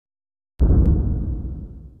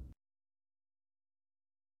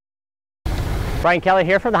Brian Kelly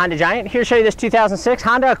here from the Honda Giant. Here to show you this 2006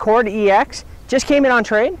 Honda Accord EX. Just came in on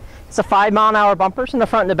trade. It's a 5-mile-an-hour bumpers in the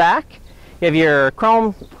front and the back. You have your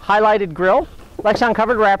chrome highlighted grille, Lexan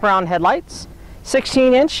covered wraparound headlights,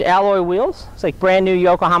 16-inch alloy wheels. It's like brand new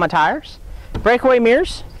Yokohama tires. Breakaway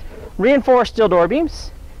mirrors, reinforced steel door beams.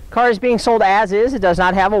 Car is being sold as is. It does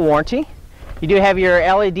not have a warranty. You do have your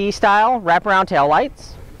LED style wraparound tail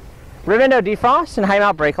lights, rear window defrost and high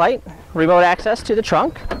mount brake light, remote access to the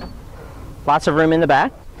trunk. Lots of room in the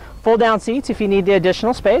back. Fold down seats if you need the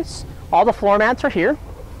additional space. All the floor mats are here.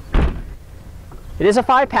 It is a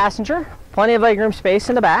 5-passenger, plenty of legroom space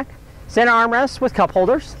in the back. Center armrests with cup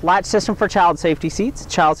holders, latch system for child safety seats,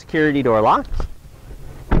 child security door locks.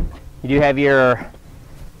 You do have your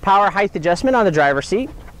power height adjustment on the driver's seat,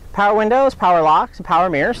 power windows, power locks, and power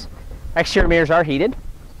mirrors. Exterior mirrors are heated.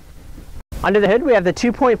 Under the hood we have the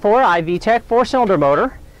 2.4 iVTEC 4-cylinder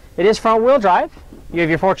motor. It is front wheel drive. You have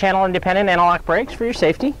your 4-channel independent anti-lock brakes for your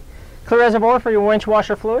safety, clear reservoir for your winch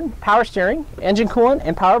washer fluid, power steering, engine coolant,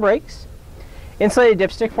 and power brakes, insulated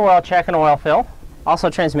dipstick for oil check and oil fill, also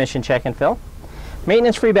transmission check and fill,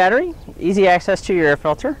 maintenance-free battery, easy access to your air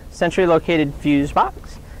filter, centrally located fuse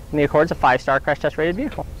box, and the Accord's a 5-star crash test rated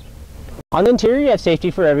vehicle. On the interior you have safety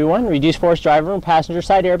for everyone, reduced force driver and passenger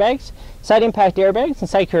side airbags, side impact airbags, and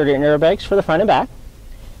side curtain airbags for the front and back,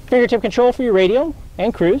 fingertip control for your radio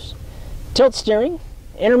and cruise, tilt steering,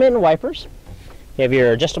 intermittent wipers. You have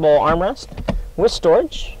your adjustable armrest with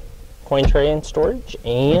storage, coin tray and storage,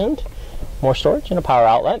 and more storage and a power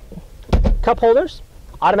outlet. Cup holders,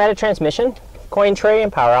 automatic transmission, coin tray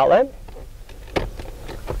and power outlet.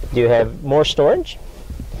 You have more storage.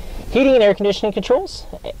 Heating and air conditioning controls,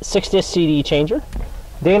 6-disc CD changer,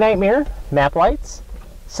 day and night mirror, map lights,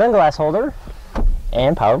 sunglass holder,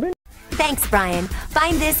 and power bin. Thanks, Brian.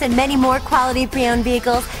 Find this and many more quality pre-owned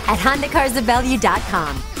vehicles at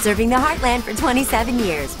HondaCarsOfBellevue.com. Serving the heartland for 27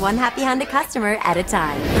 years, one happy Honda customer at a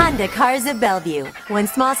time. Honda Cars of Bellevue. One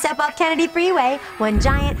small step off Kennedy Freeway, one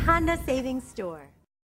giant Honda savings store.